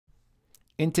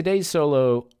In today's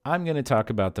solo, I'm going to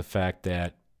talk about the fact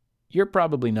that you're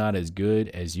probably not as good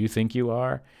as you think you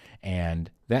are, and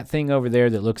that thing over there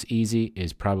that looks easy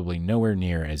is probably nowhere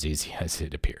near as easy as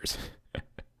it appears.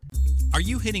 Are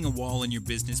you hitting a wall in your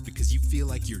business because you feel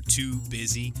like you're too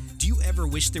busy? Do you ever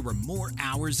wish there were more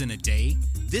hours in a day?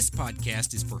 This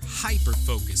podcast is for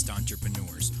hyper-focused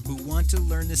entrepreneurs who want to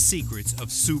learn the secrets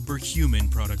of superhuman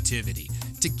productivity.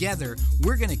 Together,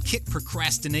 we're going to kick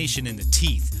procrastination in the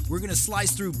teeth. We're going to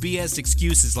slice through BS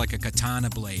excuses like a katana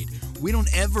blade. We don't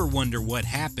ever wonder what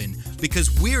happened because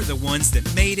we're the ones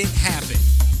that made it happen.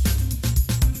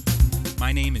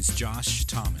 My name is Josh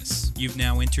Thomas. You've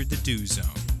now entered the Do Zone.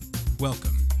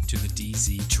 Welcome to the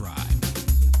DZ Tribe.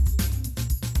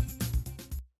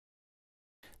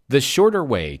 The shorter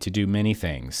way to do many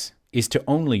things is to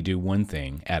only do one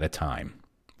thing at a time.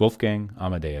 Wolfgang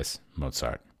Amadeus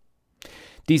Mozart.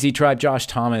 DZ Tribe, Josh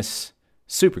Thomas,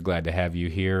 super glad to have you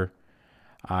here.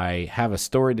 I have a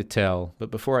story to tell, but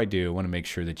before I do, I want to make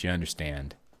sure that you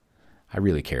understand I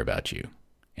really care about you,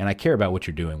 and I care about what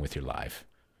you're doing with your life.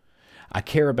 I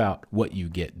care about what you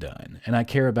get done, and I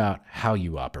care about how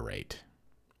you operate.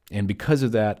 And because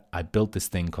of that, I built this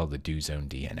thing called the Do Zone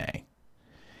DNA.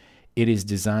 It is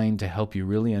designed to help you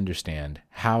really understand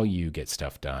how you get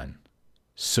stuff done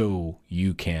so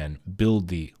you can build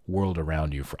the world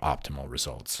around you for optimal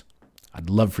results. I'd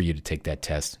love for you to take that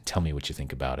test and tell me what you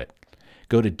think about it.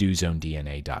 Go to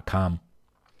dozonedna.com,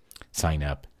 sign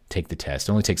up, take the test.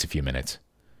 It only takes a few minutes.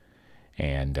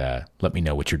 And let me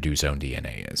know what your Do Zone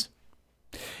DNA is.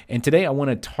 And today I want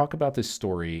to talk about this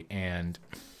story. And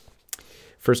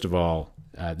first of all,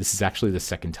 this is actually the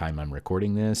second time I'm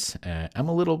recording this. I'm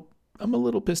a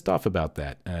little pissed off about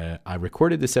that. I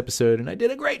recorded this episode and I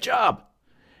did a great job.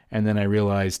 And then I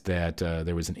realized that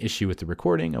there was an issue with the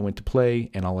recording. I went to play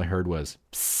and all I heard was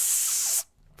psst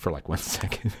for like 1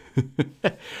 second.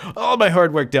 All my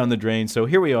hard work down the drain. So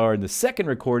here we are in the second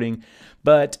recording,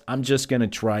 but I'm just going to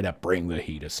try to bring the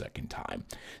heat a second time.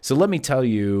 So let me tell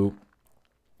you,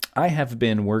 I have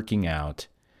been working out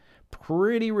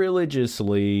pretty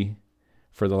religiously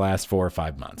for the last 4 or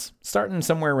 5 months. Starting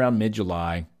somewhere around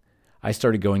mid-July, I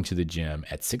started going to the gym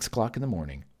at 6 o'clock in the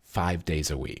morning, 5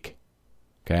 days a week.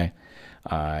 Okay?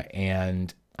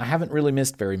 And I haven't really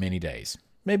missed very many days.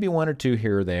 Maybe 1 or 2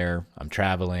 here or there. I'm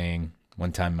traveling.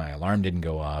 One time my alarm didn't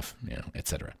go off,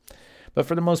 etc. But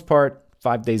for the most part,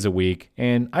 5 days a week.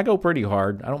 And I go pretty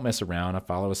hard. I don't mess around. I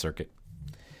follow a circuit.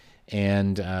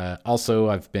 And also,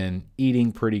 I've been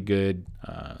eating pretty good,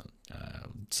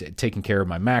 taking care of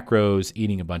my macros,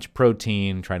 eating a bunch of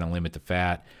protein, trying to limit the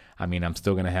fat. I mean, I'm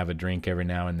still going to have a drink every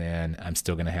now and then. I'm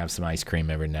still going to have some ice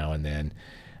cream every now and then.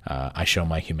 I show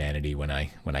my humanity when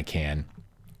I can.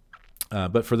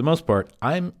 But for the most part,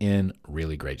 I'm in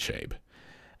really great shape.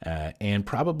 And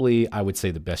probably, I would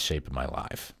say, the best shape of my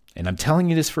life. And I'm telling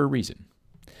you this for a reason.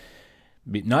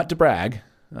 Not to brag,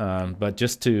 but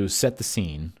just to set the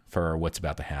scene for what's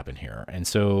about to happen here. And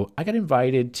so I got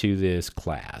invited to this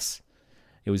class.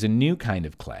 It was a new kind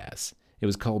of class. It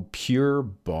was called Pure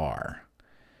Barre.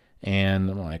 And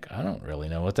I'm like, I don't really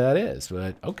know what that is,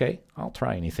 but okay, I'll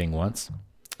try anything once.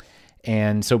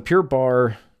 And so Pure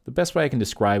Barre, the best way I can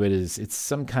describe it is it's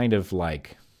some kind of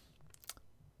like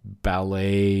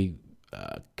ballet,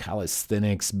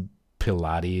 calisthenics,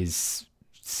 Pilates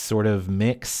sort of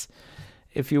mix,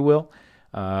 if you will.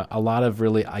 A lot of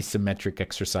really isometric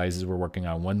exercises. We're working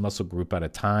on one muscle group at a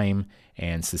time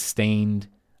and sustained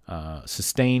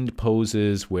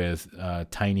poses with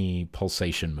tiny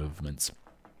pulsation movements.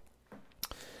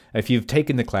 If you've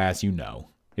taken the class, you know.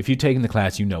 If you've taken the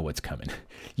class, you know what's coming.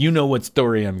 You know what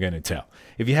story I'm going to tell.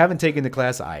 If you haven't taken the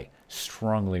class, I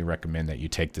strongly recommend that you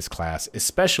take this class,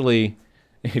 especially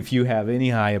if you have any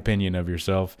high opinion of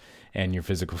yourself and your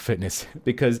physical fitness,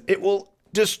 because it will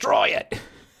destroy it.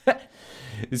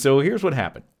 So here's what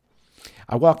happened.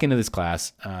 I walk into this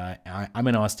class. I'm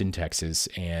in Austin, Texas,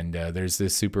 and there's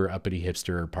this super uppity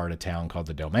hipster part of town called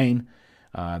the Domain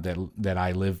that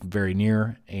I live very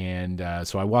near. And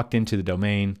so I walked into the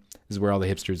Domain. This is where all the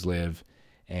hipsters live.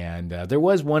 And there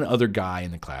was one other guy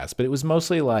in the class, but it was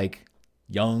mostly like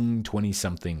young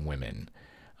 20-something women.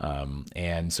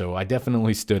 And so I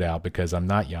definitely stood out because I'm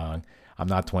not young, I'm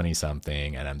not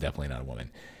 20-something, and I'm definitely not a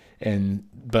woman.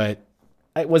 But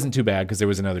it wasn't too bad because there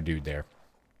was another dude there.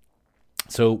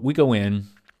 So we go in,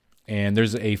 and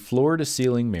there's a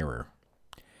floor-to-ceiling mirror.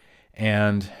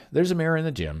 And there's a mirror in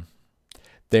the gym.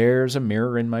 There's a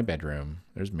mirror in my bedroom.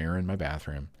 There's a mirror in my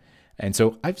bathroom. And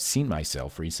so I've seen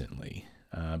myself recently.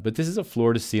 But this is a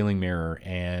floor-to-ceiling mirror,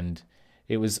 and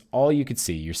it was all you could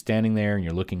see. You're standing there, and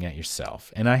you're looking at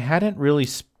yourself. And I hadn't really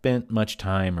spent much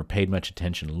time or paid much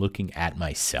attention looking at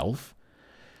myself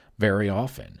very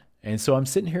often. And so I'm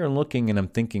sitting here and looking and I'm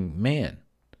thinking, man,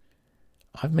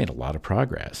 I've made a lot of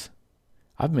progress.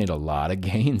 I've made a lot of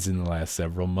gains in the last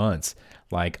several months.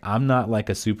 Like, I'm not like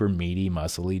a super meaty,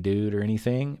 muscly dude or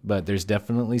anything, but there's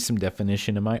definitely some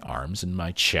definition in my arms and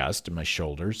my chest and my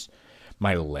shoulders.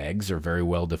 My legs are very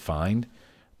well defined.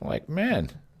 I'm like,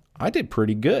 man, I did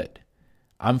pretty good.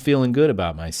 I'm feeling good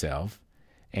about myself,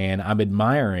 and I'm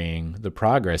admiring the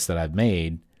progress that I've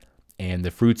made and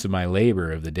the fruits of my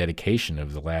labor, of the dedication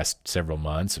of the last several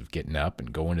months of getting up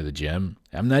and going to the gym.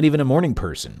 I'm not even a morning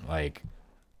person. Like,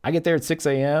 I get there at 6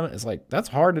 a.m. It's like, that's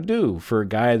hard to do for a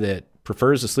guy that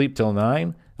prefers to sleep till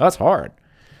 9. That's hard.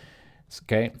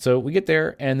 Okay, so we get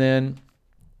there, and then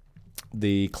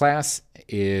the class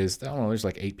is, I don't know, there's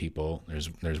like 8 people.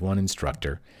 There's one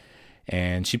instructor,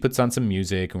 and she puts on some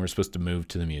music, and we're supposed to move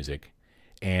to the music.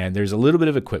 And there's a little bit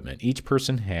of equipment. Each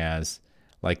person has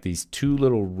like these 2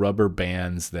 little rubber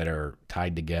bands that are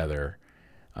tied together,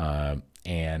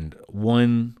 and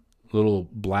one little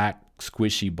black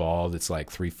squishy ball that's like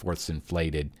 3/4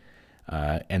 inflated,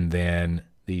 and then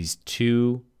these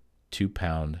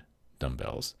 2-pound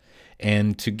dumbbells.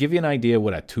 And to give you an idea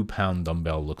what a 2-pound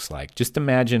dumbbell looks like, just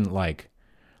imagine like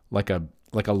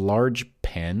a large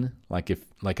pen, like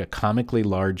a comically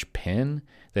large pen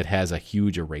that has a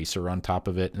huge eraser on top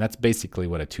of it. And that's basically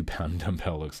what a 2-pound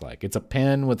dumbbell looks like. It's a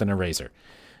pen with an eraser.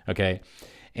 Okay.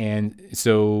 And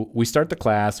so we start the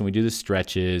class and we do the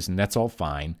stretches, and that's all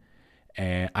fine.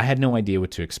 And I had no idea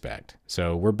what to expect.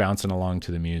 So we're bouncing along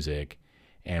to the music.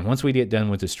 And once we get done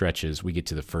with the stretches, we get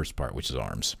to the first part, which is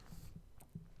arms.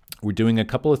 We're doing a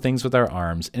couple of things with our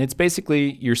arms, and it's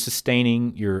basically you're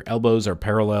sustaining, your elbows are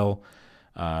parallel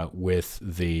with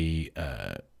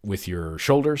your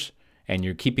shoulders, and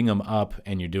you're keeping them up,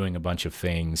 and you're doing a bunch of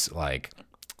things like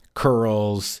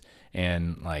curls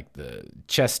and like the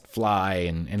chest fly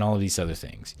and all of these other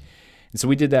things. And so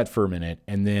we did that for a minute,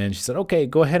 and then she said, okay,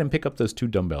 go ahead and pick up those 2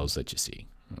 dumbbells that you see.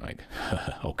 I'm like,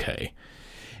 okay.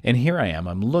 And here I am.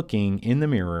 I'm looking in the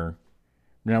mirror.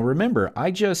 Now, remember, I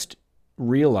just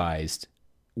realized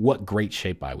what great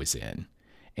shape I was in,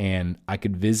 and I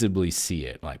could visibly see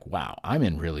it. Like, wow, I'm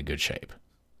in really good shape.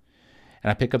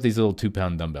 And I pick up these little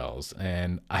 2-pound dumbbells,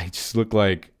 and I just look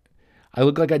like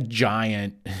a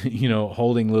giant,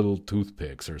 holding little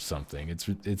toothpicks or something.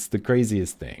 It's the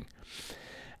craziest thing.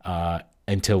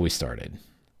 Until we started.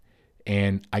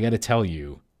 And I got to tell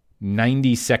you,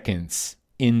 90 seconds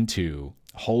into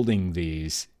holding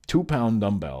these 2-pound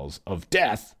dumbbells of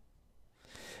death,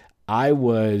 I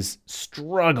was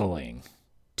struggling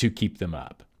to keep them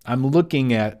up. I'm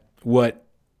looking at what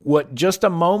just a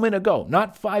moment ago,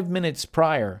 not 5 minutes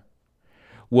prior,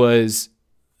 was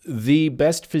the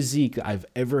best physique I've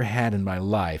ever had in my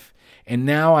life. And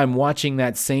now I'm watching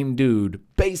that same dude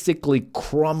basically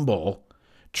crumble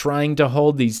trying to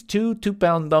hold these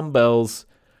 2-pound dumbbells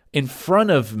in front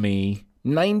of me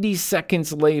 90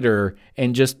 seconds later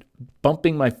and just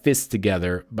bumping my fists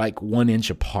together like 1 inch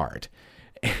apart.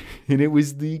 And it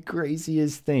was the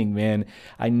craziest thing, man.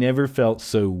 I never felt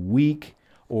so weak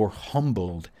or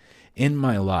humbled in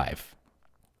my life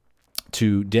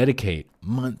to dedicate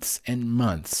months and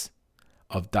months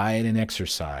of diet and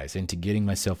exercise into getting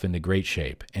myself into great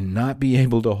shape and not be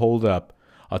able to hold up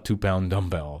a 2-pound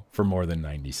dumbbell for more than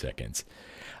 90 seconds.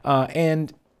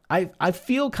 And I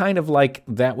feel kind of like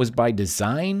that was by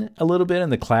design a little bit in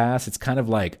the class. It's kind of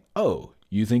like, oh,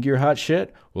 you think you're hot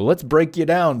shit? Well, let's break you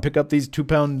down, pick up these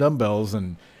 2-pound dumbbells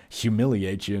and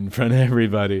humiliate you in front of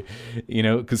everybody.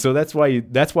 So that's why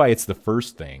it's the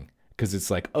first thing. Because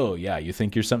it's like, oh, yeah, you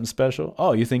think you're something special?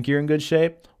 Oh, you think you're in good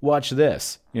shape? Watch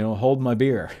this. Hold my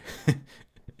beer.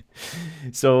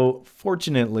 So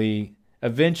fortunately,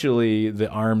 eventually the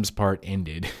arms part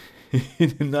ended.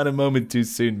 Not a moment too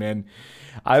soon, man.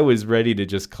 I was ready to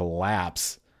just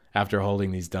collapse after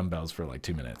holding these dumbbells for like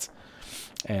 2 minutes.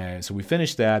 And so we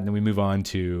finished that, and then we move on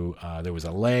to, there was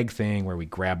a leg thing where we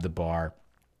grabbed the bar.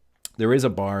 There is a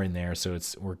bar in there, so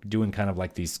we're doing kind of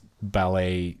like these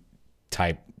ballet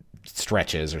type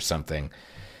stretches or something.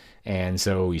 And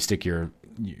so you stick your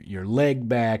leg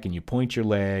back and you point your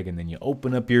leg, and then you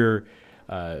open up your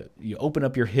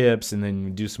hips, and then you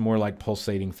do some more like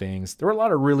pulsating things. There were a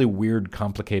lot of really weird,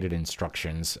 complicated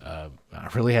instructions. I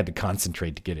really had to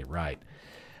concentrate to get it right.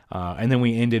 And then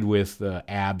we ended with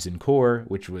abs and core,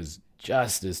 which was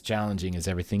just as challenging as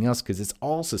everything else because it's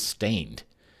all sustained.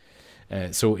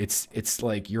 So it's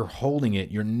like you're holding it.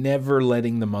 You're never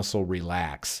letting the muscle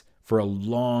relax for a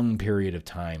long period of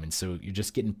time. And so you're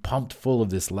just getting pumped full of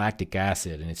this lactic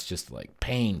acid, and it's just like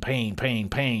pain, pain, pain,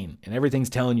 pain. And everything's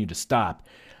telling you to stop.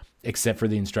 except for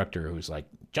the instructor who's like,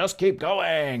 just keep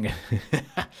going.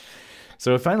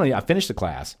 So finally, I finished the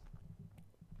class,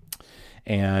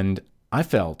 and I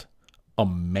felt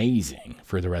amazing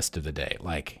for the rest of the day.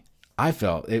 Like, I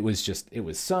felt it was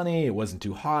sunny. It wasn't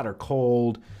too hot or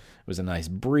cold. It was a nice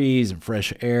breeze and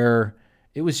fresh air.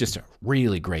 It was just a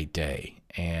really great day.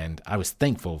 And I was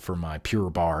thankful for my Pure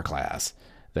Barre class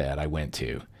that I went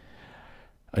to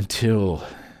until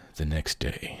the next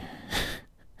day.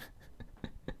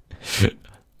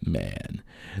 Man,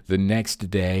 the next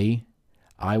day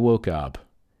I woke up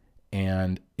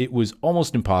and it was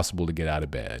almost impossible to get out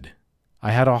of bed.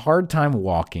 I had a hard time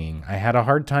walking. I had a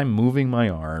hard time moving my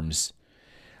arms.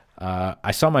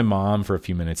 I saw my mom for a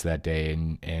few minutes that day,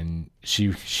 and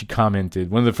she commented,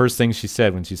 one of the first things she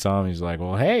said when she saw me was like,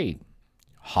 well, hey,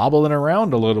 hobbling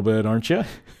around a little bit, aren't you?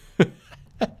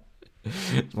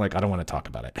 Like, I don't want to talk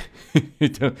about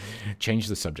it. Change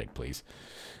the subject, please.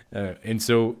 And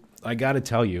so I got to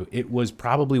tell you, it was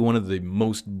probably one of the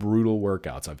most brutal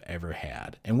workouts I've ever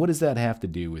had. And what does that have to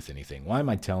do with anything? Why am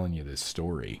I telling you this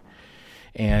story?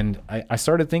 And I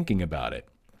started thinking about it.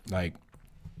 Like,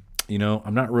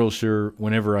 I'm not real sure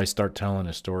whenever I start telling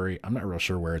a story, I'm not real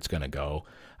sure where it's going to go.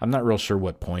 I'm not real sure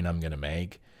what point I'm going to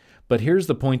make. But here's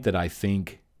the point that I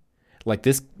think, like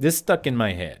this stuck in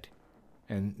my head.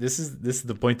 And this is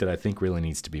the point that I think really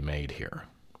needs to be made here.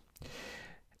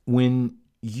 When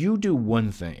you do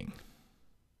one thing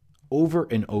over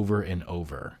and over and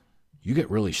over, you get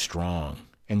really strong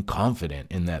and confident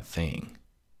in that thing.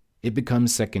 It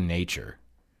becomes second nature.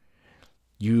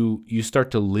 You start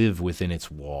to live within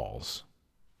its walls.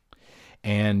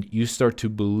 And you start to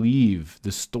believe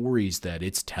the stories that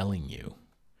it's telling you.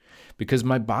 Because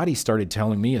my body started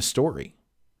telling me a story.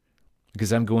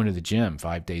 Because I'm going to the gym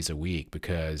 5 days a week,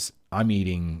 because I'm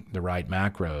eating the right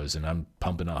macros and I'm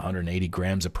pumping 180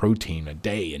 grams of protein a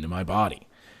day into my body.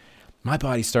 My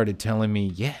body started telling me,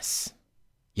 yes,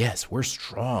 we're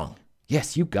strong.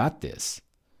 Yes, you got this.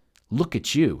 Look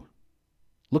at you.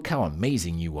 Look how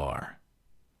amazing you are.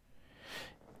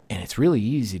 And it's really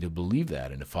easy to believe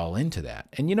that and to fall into that.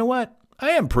 And you know what? I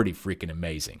am pretty freaking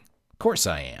amazing. Of course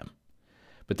I am.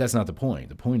 But that's not the point.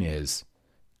 The point is,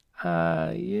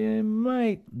 you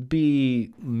might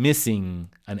be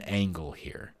missing an angle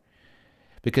here.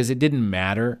 Because it didn't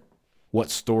matter what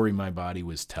story my body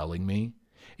was telling me.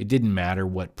 It didn't matter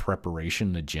what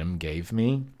preparation the gym gave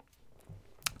me.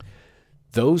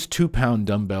 Those 2-pound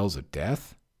dumbbells of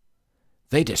death,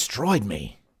 they destroyed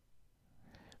me.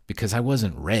 Because I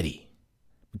wasn't ready.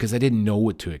 Because I didn't know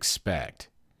what to expect.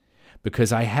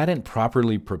 Because I hadn't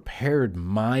properly prepared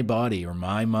my body or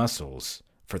my muscles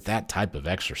for that type of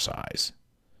exercise.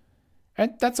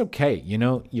 And that's okay.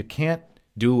 You can't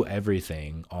do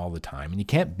everything all the time, and you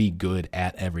can't be good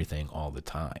at everything all the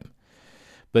time.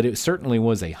 But it certainly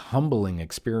was a humbling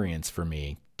experience for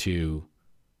me to,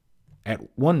 at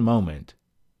one moment,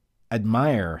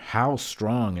 admire how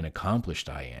strong and accomplished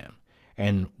I am.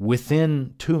 And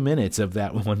within 2 minutes of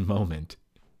that one moment,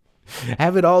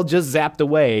 have it all just zapped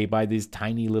away by these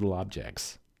tiny little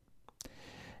objects.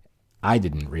 I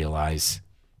didn't realize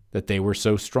that they were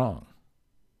so strong.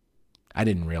 I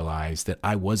didn't realize that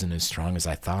I wasn't as strong as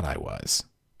I thought I was.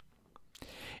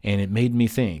 And it made me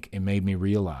think, it made me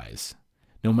realize,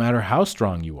 no matter how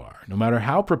strong you are, no matter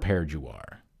how prepared you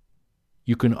are,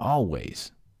 you can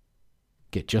always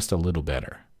get just a little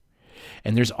better.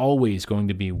 And there's always going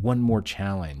to be one more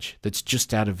challenge that's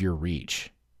just out of your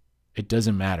reach. It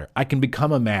doesn't matter. I can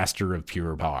become a master of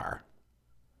Pure Barre.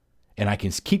 And I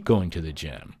can keep going to the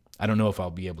gym. I don't know if I'll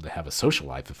be able to have a social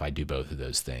life if I do both of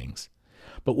those things.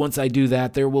 But once I do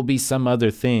that, there will be some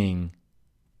other thing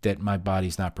that my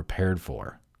body's not prepared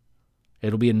for.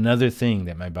 It'll be another thing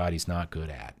that my body's not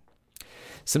good at.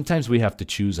 Sometimes we have to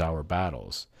choose our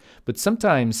battles. But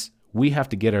sometimes we have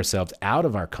to get ourselves out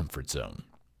of our comfort zone.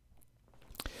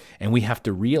 And we have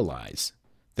to realize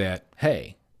that,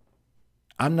 hey,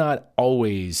 I'm not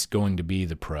always going to be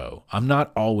the pro. I'm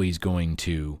not always going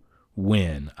to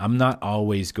win. I'm not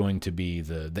always going to be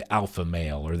the alpha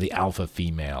male or the alpha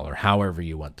female or however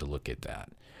you want to look at that.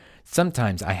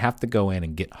 Sometimes I have to go in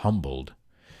and get humbled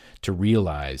to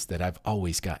realize that I've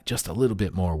always got just a little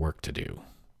bit more work to do.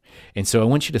 And so I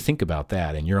want you to think about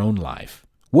that in your own life.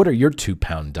 What are your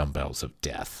 2-pound dumbbells of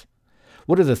death?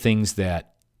 What are the things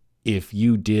that, if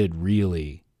you did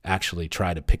really actually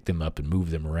try to pick them up and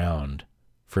move them around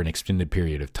for an extended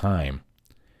period of time,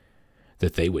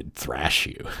 that they would thrash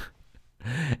you?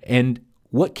 And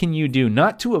what can you do,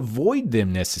 not to avoid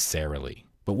them necessarily,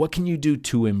 but what can you do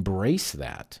to embrace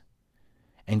that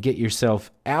and get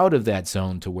yourself out of that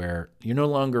zone to where you're no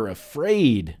longer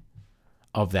afraid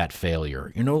of that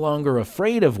failure. You're no longer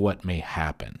afraid of what may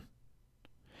happen,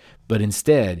 but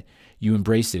instead you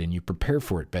embrace it and you prepare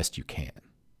for it best you can.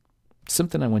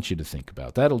 Something I want you to think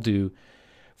about. That'll do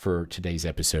for today's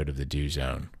episode of the Do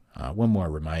Zone. One more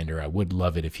reminder, I would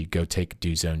love it if you go take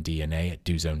Do Zone DNA at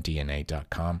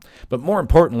dozonedna.com. But more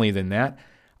importantly than that,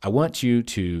 I want you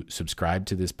to subscribe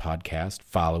to this podcast,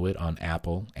 follow it on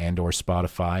Apple and or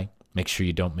Spotify. Make sure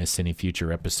you don't miss any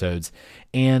future episodes.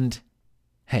 And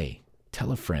hey,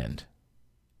 tell a friend.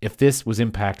 If this was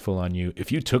impactful on you,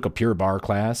 if you took a Pure Barre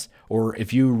class, or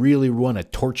if you really want to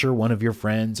torture one of your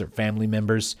friends or family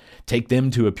members, take them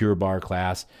to a Pure Barre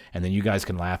class, and then you guys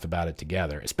can laugh about it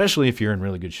together, especially if you're in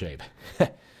really good shape.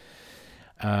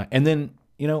 And then,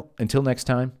 until next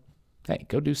time, hey,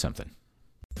 go do something.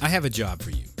 I have a job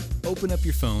for you. Open up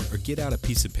your phone or get out a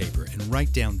piece of paper and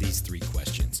write down these 3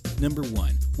 questions. Number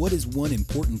 1, what is one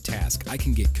important task I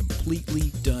can get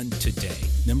completely done today?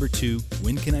 Number 2,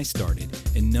 when can I start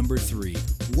it? And number 3,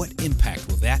 what impact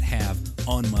will that have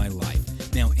on my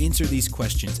life? Now answer these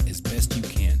questions as best you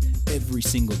can every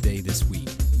single day this week.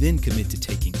 Then commit to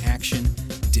taking action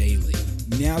daily.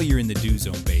 Now you're in the Do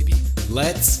Zone, baby.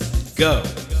 Let's go.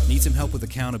 Need some help with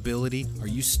accountability? Are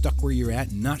you stuck where you're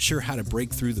at and not sure how to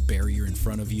break through the barrier in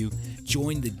front of you?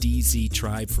 Join the DZ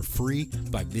tribe for free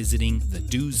by visiting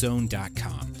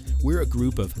thedozone.com. We're a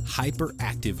group of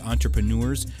hyperactive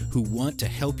entrepreneurs who want to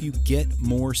help you get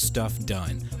more stuff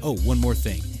done. Oh, one more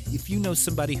thing. If you know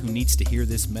somebody who needs to hear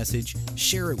this message,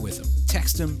 share it with them.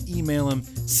 Text them, email them,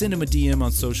 send them a DM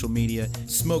on social media,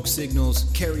 smoke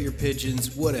signals, carrier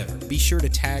pigeons, whatever. Be sure to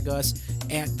tag us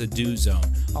at the Do Zone.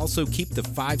 Also, keep the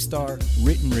 5-star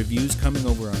written reviews coming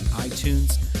over on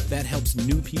iTunes. That helps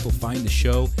new people find the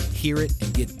show, hear it,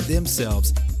 and get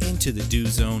themselves into the Do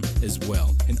Zone as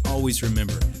well. And always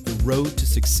remember, the road to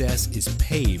success is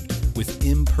paved with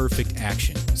imperfect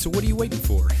action. So what are you waiting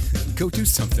for? Go do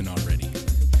something already.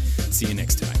 See you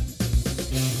next time.